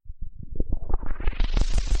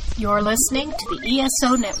You're listening to the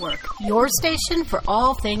ESO Network, your station for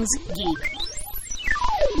all things geek.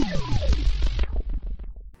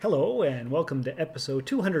 Hello, and welcome to episode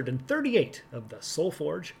 238 of the Soul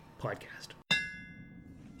Forge podcast.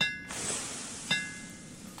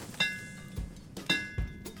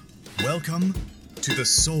 Welcome to the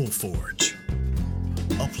Soul Forge,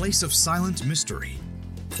 a place of silent mystery,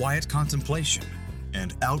 quiet contemplation,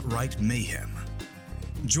 and outright mayhem.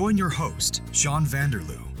 Join your host, Sean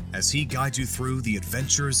Vanderloo, as he guides you through the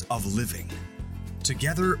adventures of living.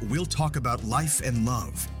 Together, we'll talk about life and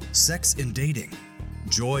love, sex and dating,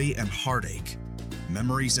 joy and heartache,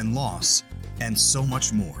 memories and loss, and so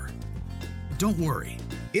much more. Don't worry,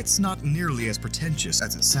 it's not nearly as pretentious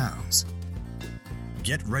as it sounds.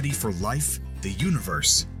 Get ready for life, the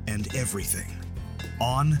universe, and everything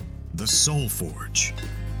on the Soul Forge.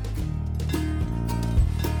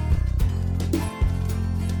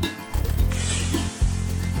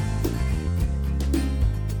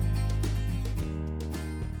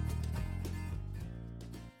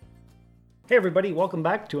 Hey everybody, welcome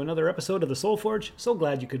back to another episode of the Soul Forge. So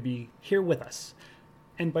glad you could be here with us.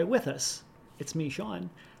 And by with us, it's me, Sean.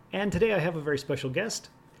 And today I have a very special guest.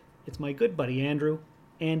 It's my good buddy, Andrew.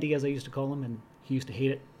 Andy, as I used to call him, and he used to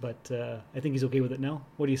hate it, but I think he's okay with it now.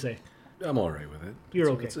 What do you say? I'm all right with it. You're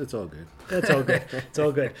okay. It's all good. That's all good. It's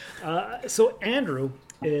all good. So Andrew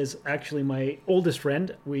is actually my oldest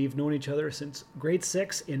friend. We've known each other since grade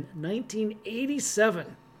 6 in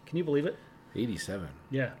 1987. Can you believe it? 87.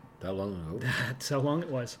 Yeah. That long ago? That's how long it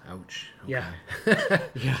was. Ouch. Okay. Yeah.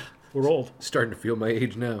 Yeah. We're old. Starting to feel my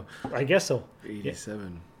age now. I guess so. 87. Yeah.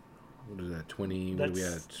 What is that? 20? That's, what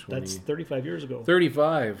are we at? 20? That's 35 years ago.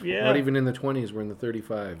 35. Yeah. Not even in the 20s. We're in the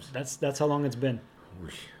 35s. That's how long it's been.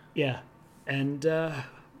 Yeah. And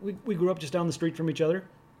we grew up just down the street from each other.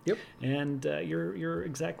 Yep. And you're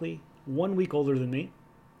exactly 1 week older than me.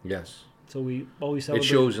 Yes. So we always celebrate. It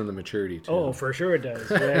shows in the maturity, too. Oh, for sure it does.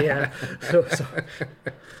 Yeah.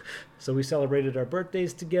 So we celebrated our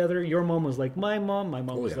birthdays together. Your mom was like my mom. My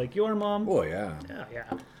mom was like your mom. Oh, yeah. Yeah.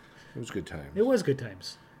 It was good times. It was good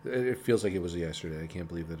times. It feels like it was yesterday. I can't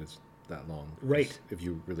believe that it's that long. Right. If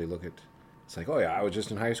you really look at it's like, oh, yeah, I was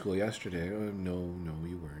just in high school yesterday. No,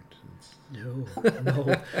 you weren't.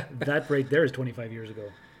 No. That right there is 25 years ago.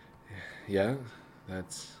 Yeah,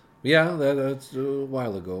 that's a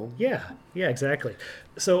while ago. Yeah, exactly.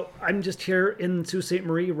 So I'm just here in Sault Ste.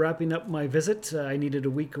 Marie wrapping up my visit. I needed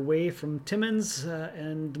a week away from Timmins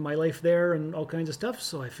and my life there and all kinds of stuff.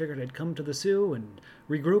 So I figured I'd come to the Soo and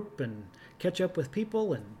regroup and catch up with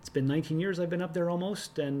people. And it's been 19 years I've been up there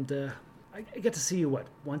almost. And I get to see you,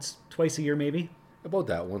 once, twice a year maybe? About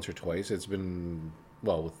that, once or twice. It's been,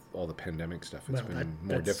 well, with all the pandemic stuff, it's been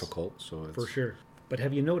more difficult. So it's... For sure. But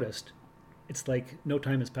have you noticed? It's like no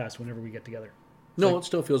time has passed whenever we get together. It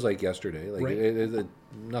still feels like yesterday. Like right.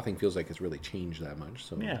 Nothing feels like it's really changed that much.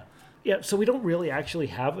 So yeah. So we don't really actually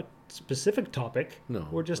have a specific topic. No,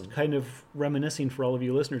 we're just kind of reminiscing for all of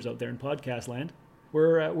you listeners out there in podcast land.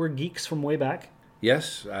 We're geeks from way back.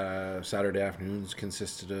 Yes, Saturday afternoons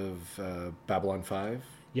consisted of Babylon 5.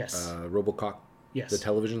 Yes. RoboCop. Yes. The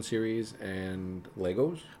television series and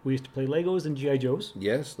Legos. We used to play Legos and G.I. Joes.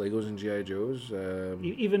 Yes, Legos and G.I. Joes.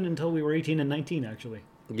 Even until we were 18 and 19, actually.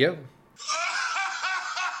 Yep.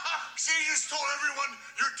 See, you told everyone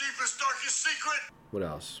your deepest, darkest secret. What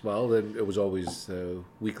else? Well, then it was always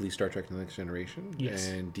weekly Star Trek The Next Generation. Yes.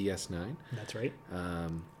 And DS9. That's right.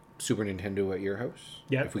 Super Nintendo at your house.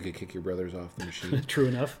 Yeah. If we could kick your brothers off the machine. True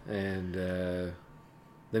enough. And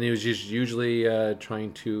then he was just usually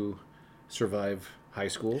trying to survive high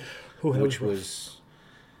school, which was,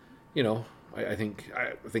 I think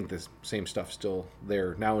the same stuff's still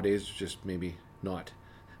there nowadays, just maybe not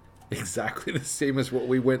exactly the same as what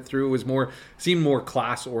we went through. It was seemed more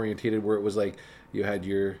class orientated, where it was like you had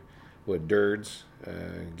your nerds,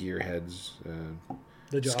 gearheads,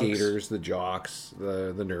 the jocks. Skaters, the jocks,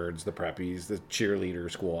 the nerds, the preppies, the cheerleader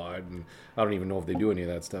squad, and I don't even know if they do any of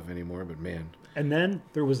that stuff anymore, but man. And then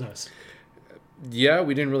there was us. Yeah,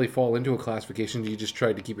 we didn't really fall into a classification. You just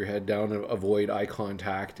tried to keep your head down, avoid eye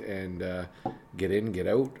contact, and get in, get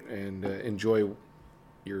out, and enjoy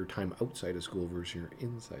your time outside of school versus your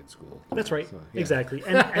inside school. That's right. So, yeah. Exactly.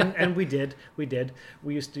 And we did.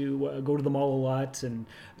 We used to go to the mall a lot and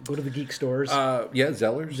go to the geek stores.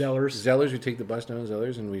 Zellers. We'd take the bus down to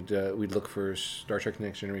Zellers, and we'd look for Star Trek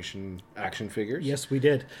Next Generation action figures. Yes, we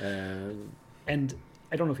did. And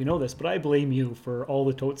I don't know if you know this, but I blame you for all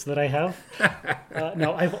the totes that I have.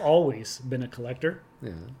 Now, I've always been a collector.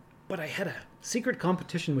 Yeah. But I had a secret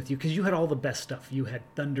competition with you because you had all the best stuff. You had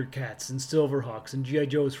Thundercats and Silverhawks and G.I.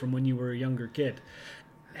 Joes from when you were a younger kid.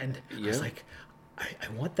 And I was like, I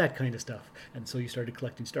want that kind of stuff. And so you started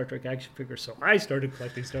collecting Star Trek action figures. So I started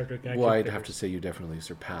collecting Star Trek action Well, I'd figures. have to say you definitely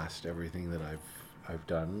surpassed everything that I've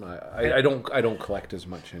done. I don't collect as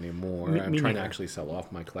much anymore. Me I'm trying to neither. actually sell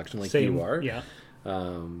off my collection like Same, you are. Yeah.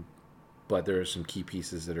 But there are some key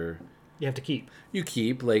pieces that You have to keep. you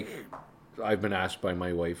keep. Like, I've been asked by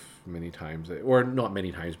my wife many times, or not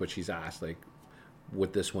many times, but she's asked like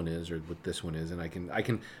what this one is or what this one is, and I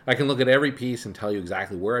can look at every piece and tell you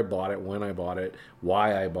exactly where I bought it, when I bought it,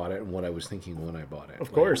 why I bought it, and what I was thinking when I bought it.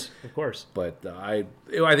 Of course. But I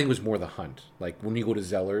think it was more the hunt. Like when you go to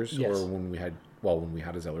Zellers, Yes. or when we had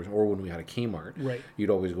a Zellers, or when we had a Kmart, Right. You'd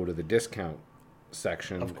always go to the discount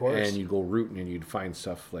section, Of course. and you'd go rooting and you'd find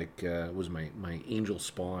stuff like it was my Angel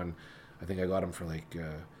Spawn. I think I got him for like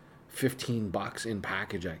 $15 in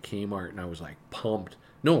package at Kmart, and I was like pumped.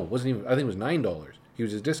 No, it wasn't even. I think it was $9. He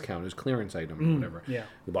was his discount, his clearance item, or whatever. yeah.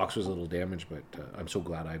 The box was a little damaged, but I'm so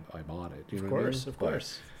glad I bought it. Do you know what I mean? Of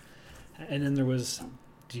course. And then there was,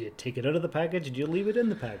 do you take it out of the package? Do you leave it in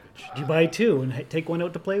the package? Do you buy two and take one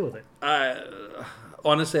out to play with it?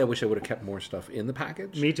 Honestly, I wish I would have kept more stuff in the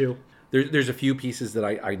package. Me too. There's a few pieces that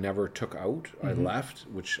I never took out. Mm-hmm. I left,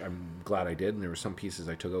 which I'm glad I did. And there were some pieces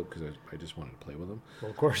I took out because I just wanted to play with them.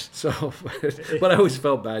 Well, of course. So, but I always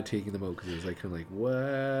felt bad taking them out because it was like kind of like,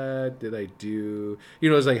 what did I do? You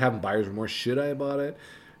know, it was like having buyer's remorse. Should I have bought it?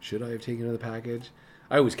 Should I have taken it out of the package?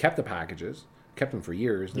 I always kept the packages, kept them for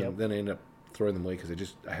years. Yep. Then I ended up throwing them away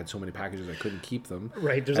because I had so many packages I couldn't keep them.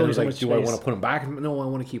 Right, there's and I only was so like, much do I space. want to put them back? No, I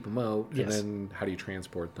want to keep them out. Yes. And then how do you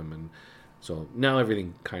transport them? And so now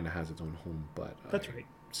everything kind of has its own home. But That's right.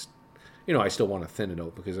 You know, I still want to thin it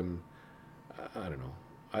out because I don't know.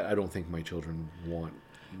 I don't think my children want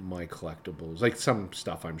my collectibles. Like some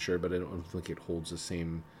stuff, I'm sure, but I don't think it holds the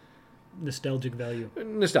same Nostalgic value.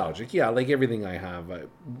 nostalgic. Yeah, like everything I have,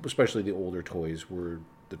 especially the older toys, were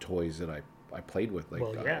the toys that I played with. Like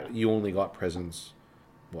Well, yeah. you only got presents,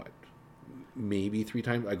 what, maybe 3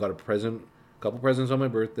 times. I got a couple presents on my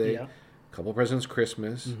birthday. Yeah. Couple presents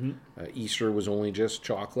Christmas. Easter was only just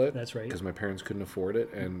chocolate. That's right. Because my parents couldn't afford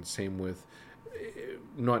it. And same with,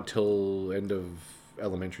 not till end of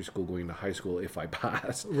elementary school going to high school, if I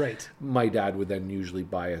passed. Right. My dad would then usually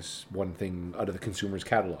buy us one thing out of the consumer's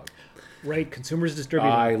catalog. Right. Consumers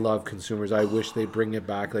distributing. I love consumers. I wish they'd bring it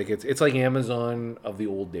back. Like it's like Amazon of the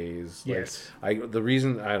old days. Like, Yes. The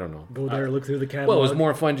reason, I don't know. Go there, look through the catalog. Well, it was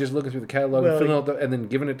more fun just looking through the catalog Well, and filling out and then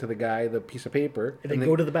giving it to the guy, the piece of paper. And they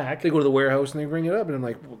go to the back. They go to the warehouse and they bring it up, and I'm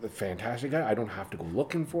like, well, the fantastic guy. I don't have to go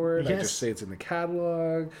looking for it. I Yes. just say it's in the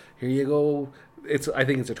catalog. Here you go. I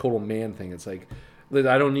think it's a total man thing. It's like,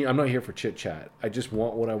 I'm not here for chit chat. I just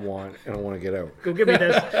want what I want, and I want to get out. Go give me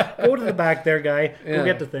this. Go to the back there, guy. Yeah. Go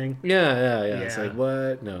get the thing. Yeah. It's Yeah. like,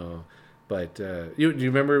 what? No. But do you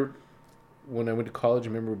remember when I went to college? I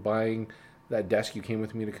remember buying that desk you came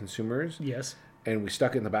with me to Consumers, Yes. and we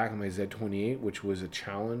stuck it in the back of my Z28, which was a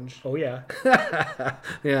challenge. Oh, yeah.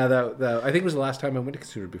 Yeah, that I think it was the last time I went to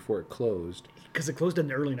Consumers before it closed. Because it closed in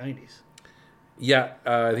the early 90s. Yeah,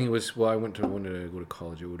 I think it was. Well, when did I go to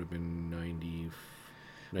college? It would have been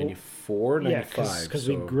 94, 95. Because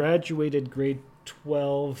so we graduated grade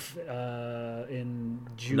 12 in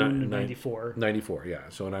June of 94. 94, yeah.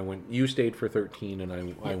 So and you stayed for 13, and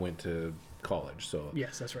I went to college. So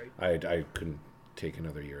Yes, that's right. I couldn't take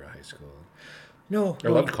another year of high school. No. I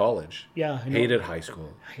loved college. Yeah, I know. Hated high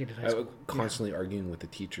school. I hated high I school. was constantly arguing with the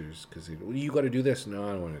teachers because well, you got to do this. No,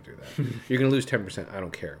 I don't want to do that. You're going to lose 10%. I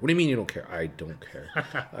don't care. What do you mean you don't care? I don't care.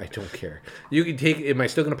 I don't care. You can take. Am I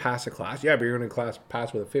still going to pass the class? Yeah, but you're going to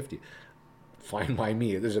pass with a 50. Fine by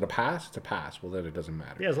me. Is it a pass? It's a pass. Well, then it doesn't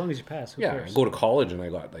matter. Yeah, as long as you pass. Who Yeah, cares? I go to college and I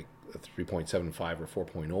got like a 3.75 or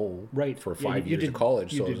 4.0 Right. for Yeah, 5 you years did- of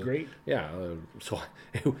college. you so did great. Yeah, so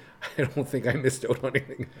I don't think I missed out on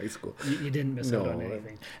anything in high school. You didn't miss out No. on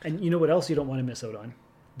anything. And you know what else you don't want to miss out on?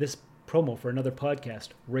 This promo for another podcast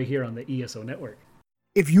right here on the ESO Network.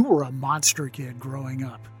 If you were a monster kid growing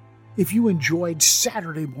up, if you enjoyed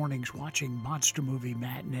Saturday mornings watching Monster Movie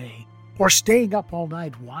Matinee, or staying up all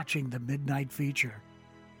night watching the Midnight Feature,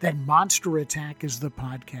 then Monster Attack is the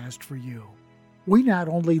podcast for you. We not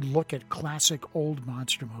only look at classic old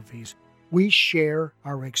monster movies, we share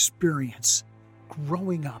our experience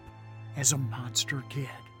growing up as a monster kid.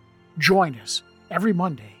 Join us every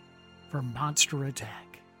Monday for Monster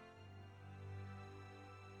Attack.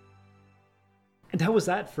 And how was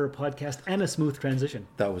that for a podcast and a smooth transition?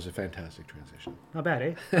 That was a fantastic transition. Not bad,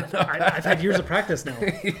 eh? I've had years of practice now.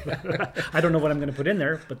 I don't know what I'm going to put in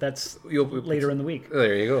there, but that's later in the week.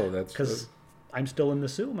 There you go. That's Because I'm still in the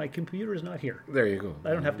zoo. My computer is not here. there you go. I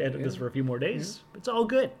don't have to edit this for a few more days. It's all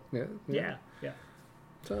good. Yeah. Yeah.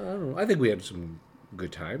 So, I don't know. I think we had some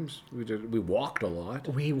good times. We walked a lot.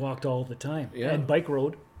 We walked all the time. Yeah. And bike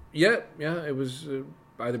rode. Yeah. It was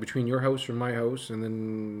either between your house or my house, and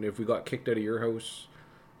then if we got kicked out of your house,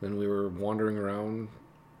 then we were wandering around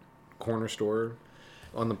corner store.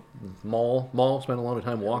 On the mall, spent a lot of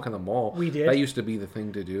time walking the mall. We did. That used to be the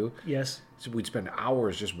thing to do. Yes. So we'd spend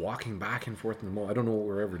hours just walking back and forth in the mall. I don't know what we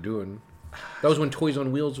were ever doing. That was when Toys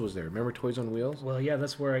on Wheels was there. Remember Toys on Wheels? Well, yeah,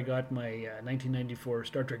 that's where I got my 1994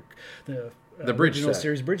 Star Trek, the bridge original set.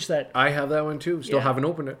 series bridge set. I have that one too. Still Yeah. haven't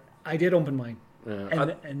opened it. I did open mine.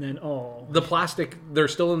 Yeah. And then, The plastic, they're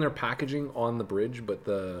still in their packaging on the bridge, but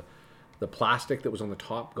the plastic that was on the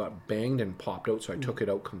top got banged and popped out, so I took it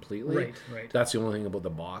out completely. Right. That's the only thing about the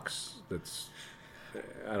box that's...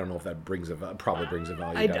 I don't know if that probably brings a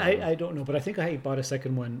value down. I don't know, but I think I bought a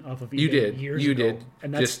second one off of eBay You did. years You ago. did.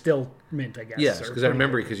 And that's Just- still mint, I guess. Yes, or because I pretty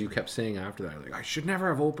remember good. because you kept saying after that, like, I should never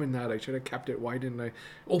have opened that. I should have kept it. Why didn't I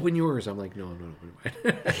open yours? I'm like, no, I'm not opening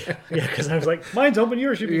mine. Yeah, because I was like, mine's open,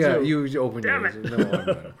 yours should be Yeah, too. you opened Damn yours. it. No, I'm not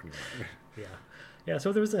opening mine. Yeah,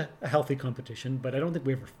 so there was a healthy competition, but I don't think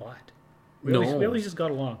we ever fought. We No. always just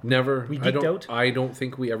got along. Never. We I geeked don't, out. I don't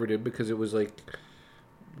think we ever did because it was like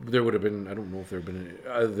there would have been. I don't know if there had been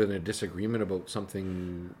other than a disagreement about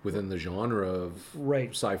something within the genre of Right.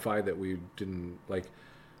 sci-fi that we didn't like.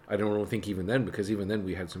 I don't think even then, because even then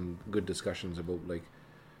we had some good discussions about like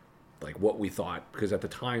what we thought. Because at the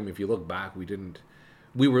time, if you look back, we didn't.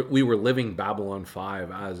 We were living Babylon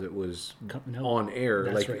 5 as it was No, on air.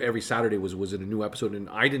 that's Like right. every Saturday was it a new episode, and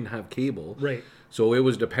I didn't have cable. Right. So it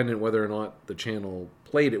was dependent whether or not the channel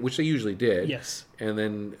played it, which they usually did. Yes. And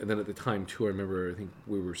then at the time too, I remember I think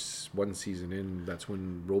we were one season in. That's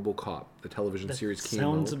when RoboCop, the television series, came out.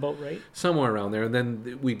 Sounds about right. Somewhere around there, and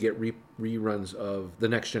then we'd get reruns of The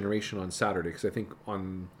Next Generation on Saturday because I think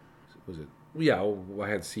on I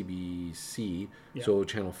had CBC, so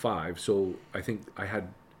Channel 5. So I think I had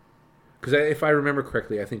because if I remember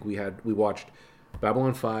correctly, I think we watched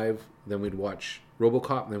Babylon 5, then we'd watch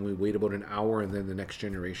RoboCop, and then we'd wait about an hour, and then The Next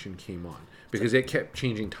Generation came on because it kept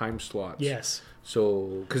changing time slots. Yes.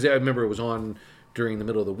 So because I remember it was on during the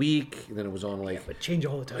middle of the week, and then it was on like But change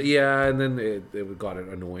all the time. yeah, and then it got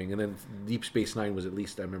annoying. And then Deep Space Nine was at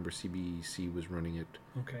least I remember CBC was running it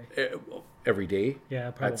Okay. every day.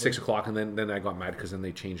 Yeah, probably. At 6 o'clock, and then I got mad because then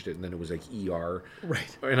they changed it, and then it was like ER.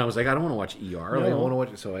 Right. And I was like, I don't want to watch ER. Like, I No. want to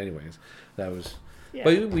watch it. So, anyways, that was. Yeah.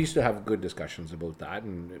 But we used to have good discussions about that,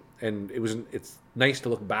 and it's nice to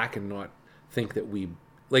look back and not think that we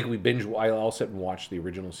binge. I'll sit and watch the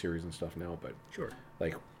original series and stuff now, but Sure.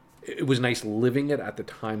 like it was nice living it at the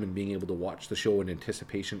time and being able to watch the show in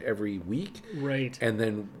anticipation every week. Right. And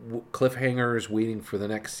then cliffhangers waiting for the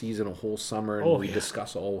next season a whole summer. And we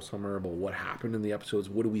discuss all summer about what happened in the episodes.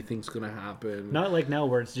 What do we think's going to happen? Not like now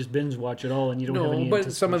where it's just binge watch it all and you don't have any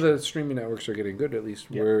but some of anticipation. the streaming networks are getting good, at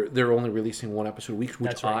least, where they're only releasing one episode a week, which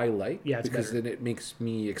That's right. I like. Yeah, it's because better. then it makes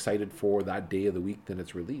me excited for that day of the week that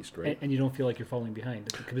it's released, right? And you don't feel like you're falling behind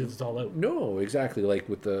because it's all out. No, exactly. Like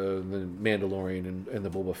with the Mandalorian and the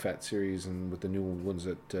Boba Fett series, and with the new ones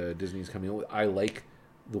that Disney's coming out with, I like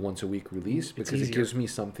the once a week release because it easier. gives me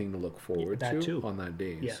something to look forward That to too. on that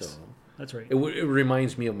day. Yes. So That's right. it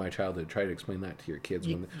reminds me of my childhood. Try to explain that to your kids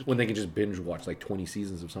when they can just binge watch like 20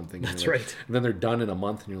 seasons of something. That's and right. And then they're done in a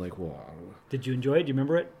month, and you're like, wow. Did you enjoy it? Do you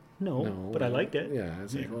remember it? No, No, but I liked it. Yeah,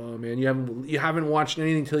 it's like, oh man, you haven't watched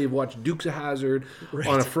anything till you've watched Dukes of Hazzard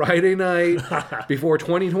on a Friday night before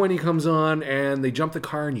 2020 comes on, and they jump the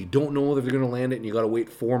car, and you don't know if they're going to land it, and you got to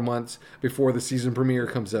wait 4 months before the season premiere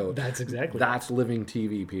comes out. That's exactly. That's living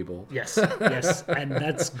TV, people. Yes, yes, and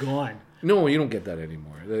that's gone. No, you don't get that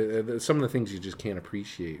anymore. Some of the things you just can't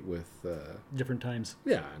appreciate with Different times.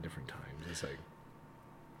 different times. It's like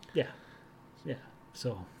Yeah.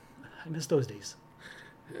 So, I miss those days.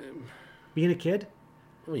 Being a kid,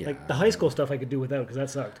 oh, yeah. like the high school stuff, I could do without because that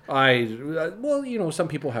sucked. Well, some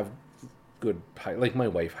people have good like my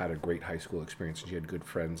wife had a great high school experience and she had good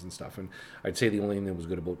friends and stuff, and I'd say the only thing that was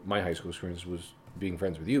good about my high school experience was being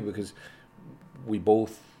friends with you because we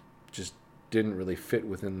both just didn't really fit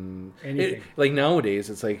within Anything. like nowadays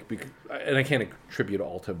it's like, and I can't attribute it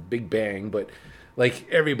all to Big Bang, but like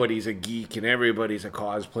everybody's a geek and everybody's a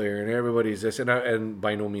cosplayer and everybody's this, and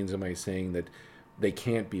by no means am I saying that they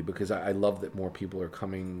can't be, because I love that more people are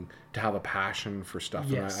coming to have a passion for stuff.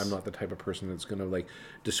 Yes. And I'm not the type of person that's going to like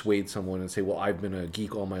dissuade someone and say, well, I've been a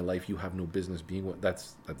geek all my life, you have no business being one.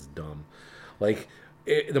 That's dumb. Like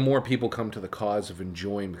the more people come to the cause of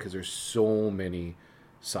enjoying, because there's so many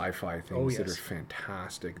sci-fi things that are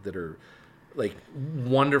fantastic, that are like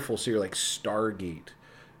wonderful series, like Stargate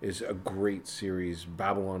is a great series,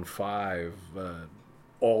 Babylon 5,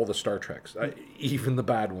 all the Star Treks, even the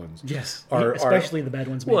bad ones. Yes, are especially the bad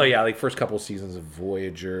ones. Well, yeah, like first couple of seasons of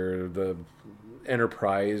Voyager, the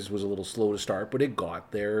Enterprise was a little slow to start, but it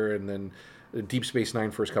got there, and then Deep Space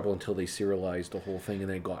Nine first couple until they serialized the whole thing, and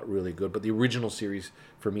then it got really good. But the original series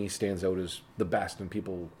for me stands out as the best, and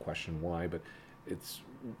people question why, but it's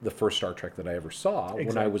the first Star Trek that I ever saw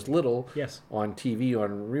when I was little. Yes. On TV on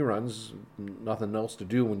reruns, nothing else to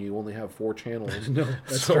do when you only have 4 channels. No,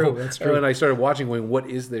 that's true. That's true. And I started watching, going, "What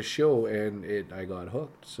is this show?" And I got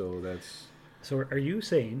hooked. So that's. So are you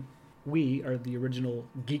saying we are the original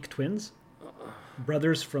geek twins,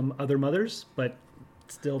 brothers from other mothers, but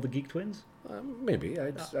still the geek twins? Maybe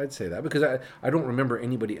I'd say that, because I don't remember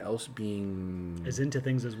anybody else being As into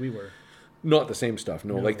things as we were. not the same stuff.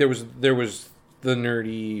 No, like there was the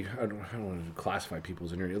nerdy. I don't want to classify people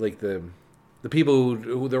as a nerdy. Like the people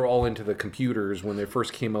who they're all into the computers when they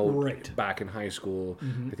first came out Right. back in high school,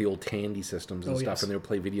 like the old Tandy systems and Oh, stuff, yes. and they would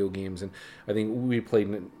play video games. And I think we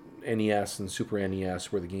played NES and Super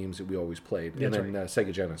NES were the games that we always played, That's and then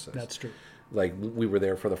Sega Genesis. That's true. Like we were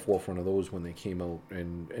there for the forefront of those when they came out,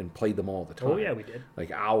 and played them all the time. Oh, yeah, we did.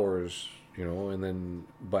 Like hours, and then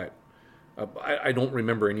but I don't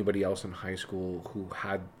remember anybody else in high school who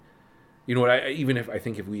had. You know what?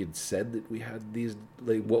 If we had said that we had these,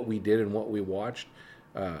 like what we did and what we watched,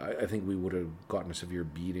 I think we would have gotten a severe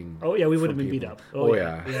beating. Oh, yeah, we would from have been beat people. up. Oh,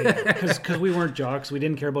 yeah. Because we weren't jocks. We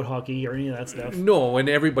didn't care about hockey or any of that stuff. No, and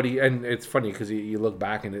everybody, and it's funny because you look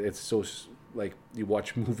back and it's so, like, you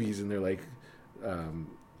watch movies and they're like,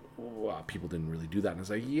 well, people didn't really do that. And it's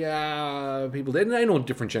like, yeah, people did. And I know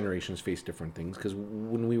different generations face different things, because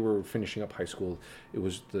when we were finishing up high school, it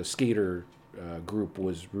was the skater group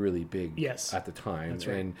was really big at the time. That's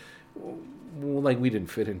right. And like we didn't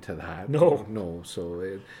fit into that. No.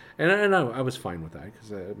 So, and I was fine with that,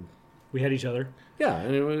 because We had each other. yeah,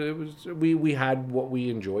 and it was we had what we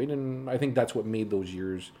enjoyed, and I think that's what made those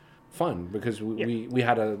years fun, because we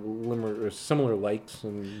had similar likes,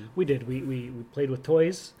 and We did. We played with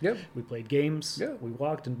toys. Yep. We played games. Yeah. We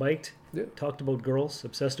walked and biked. Yeah. Talked about girls.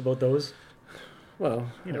 Obsessed about those.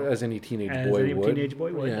 well, as any teenage As boy any would. teenage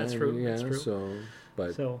boy would, that's true, Yeah, that's true. So,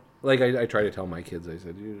 but So like I try to tell my kids, I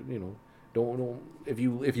said, don't if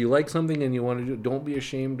you like something and you want to do, don't be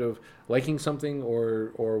ashamed of liking something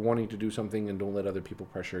or wanting to do something, and don't let other people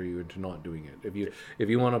pressure you into not doing it. If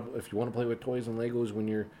you want to play with toys and Legos when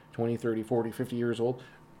you're 20, 30, 40, 50 years old,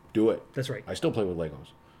 do it. that's right. I still play with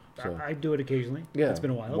Legos. So I do it occasionally. Yeah, It's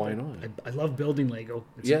been a while. why but not? I love building Lego.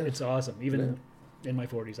 It's awesome. Even in my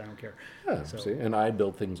 40s, I don't care. yeah, So- see, and I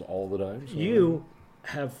build things all the time. So. You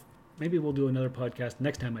have, maybe we'll do another podcast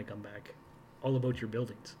next time I come back, all about your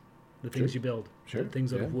buildings, the things Sure. you build, Sure, the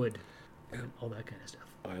things out of yeah. wood, and all that kind of stuff.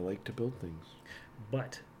 I like to build things.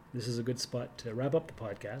 But this is a good spot to wrap up the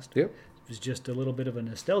podcast. Yep. It was just a little bit of a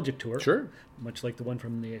nostalgic tour. Sure. Much like the one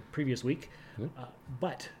from the previous week. Yeah.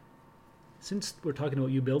 But since we're talking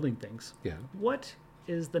about you building things, Yeah. what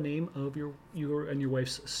is the name of your and your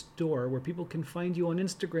wife's store where people can find you on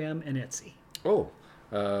Instagram and Etsy? Oh,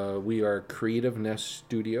 we are Creative Nest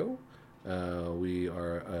Studio. We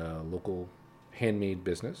are a local handmade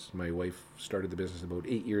business. My wife started the business about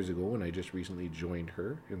 8 years ago, and I just recently joined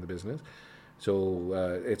her in the business. So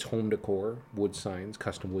it's home decor, wood signs,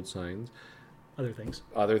 custom wood signs. Other things.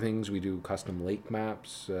 Other things, we do custom lake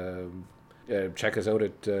maps. Check us out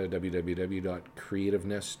at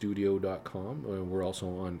www.creativeneststudio.com. We're also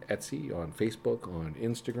on Etsy, on Facebook, on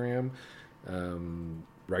Instagram.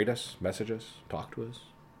 Write us, message us, talk to us,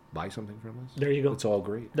 buy something from us. There you go. It's all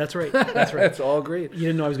great. That's right. That's right. It's all great. You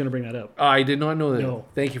didn't know I was going to bring that up. I did not know that. No.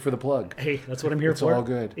 Thank you for the plug. Hey, that's what I'm here It's for. all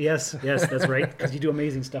good. Yes, that's right. Because you do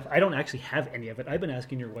amazing stuff. I don't actually have any of it. I've been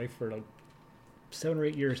asking your wife for like 7 or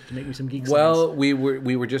 8 years to make me some geek Well, signs.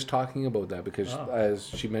 we were just talking about that, because Oh. as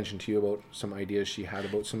she mentioned to you about some ideas she had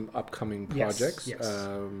about some upcoming Yes, projects. yes.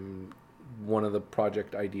 One of the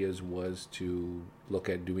project ideas was to look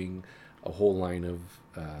at doing a whole line of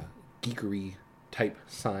geekery type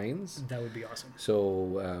signs. That would be awesome.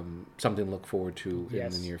 So something to look forward to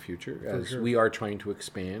Yes, in the near future, for as sure. we are trying to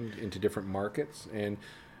expand into different markets, and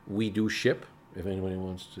we do ship. If anybody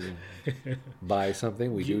wants to buy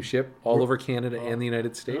something, we do ship all over Canada and the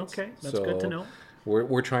United States. Okay, that's good to know.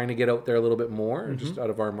 We're trying to get out there a little bit more, just out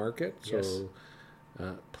of our market. So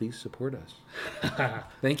Yes. please support us.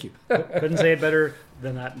 Thank you. Couldn't say it better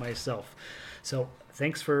than that myself. So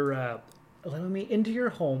thanks for allowing me into your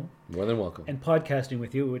home. More than welcome. And podcasting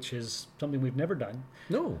with you, which is something we've never done.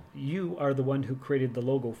 No. You are the one who created the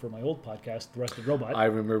logo for my old podcast, The Rusted Robot. I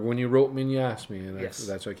remember when you wrote me and you asked me, and Yes.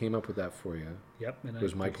 that's why I came up with that for you. Yep. And It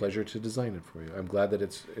was my pleasure to design it for you. I'm glad that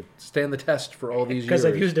it stand the test for all these years. Because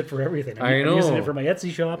I've used it for everything. I'm know. using it for my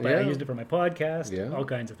Etsy shop. Yeah. I used it for my podcast. Yeah. All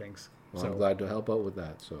kinds of things. Well, I'm glad to help out with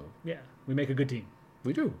that. So Yeah, we make a good team.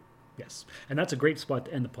 we do. Yes, and that's a great spot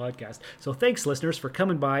to end the podcast. So thanks, listeners, for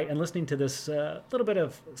coming by and listening to this little bit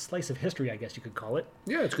of slice of history, I guess you could call it.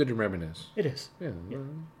 Yeah, it's good to reminisce. It is. Yeah.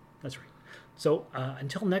 That's right. So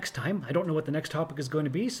until next time, I don't know what the next topic is going to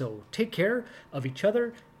be, so take care of each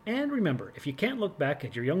other. And remember, if you can't look back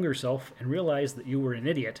at your younger self and realize that you were an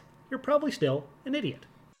idiot, you're probably still an idiot.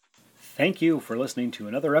 Thank you for listening to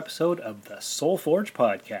another episode of the Soul Forge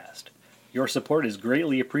Podcast. Your support is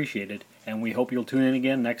greatly appreciated, and we hope you'll tune in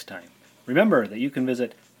again next time. Remember that you can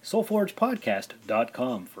visit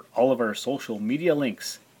soulforgepodcast.com for all of our social media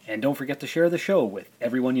links, and don't forget to share the show with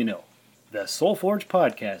everyone you know. The Soul Forge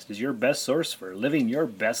Podcast is your best source for living your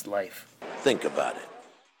best life. Think about it.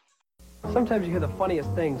 Sometimes you hear the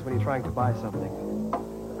funniest things when you're trying to buy something.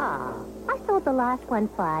 Ah, I sold the last one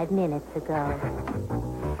 5 minutes ago.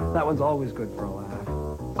 That one's always good for a laugh.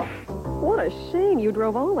 What a shame you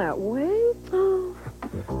drove all that way. Oh.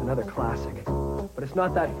 Another classic. But it's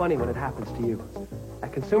not that funny when it happens to you.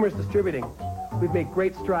 At Consumers Distributing, we've made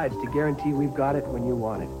great strides to guarantee we've got it when you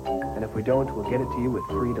want it. And if we don't, we'll get it to you with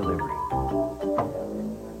free delivery.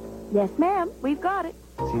 Yes, ma'am, we've got it.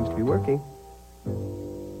 Seems to be working.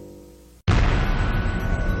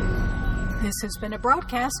 This has been a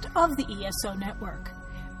broadcast of the ESO Network.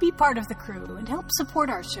 Be part of the crew and help support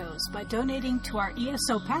our shows by donating to our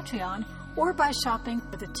ESO Patreon or by shopping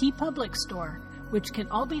at the TeePublic store, which can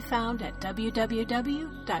all be found at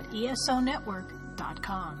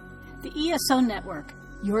www.esonetwork.com. The ESO Network,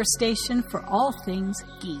 your station for all things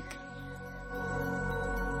geek.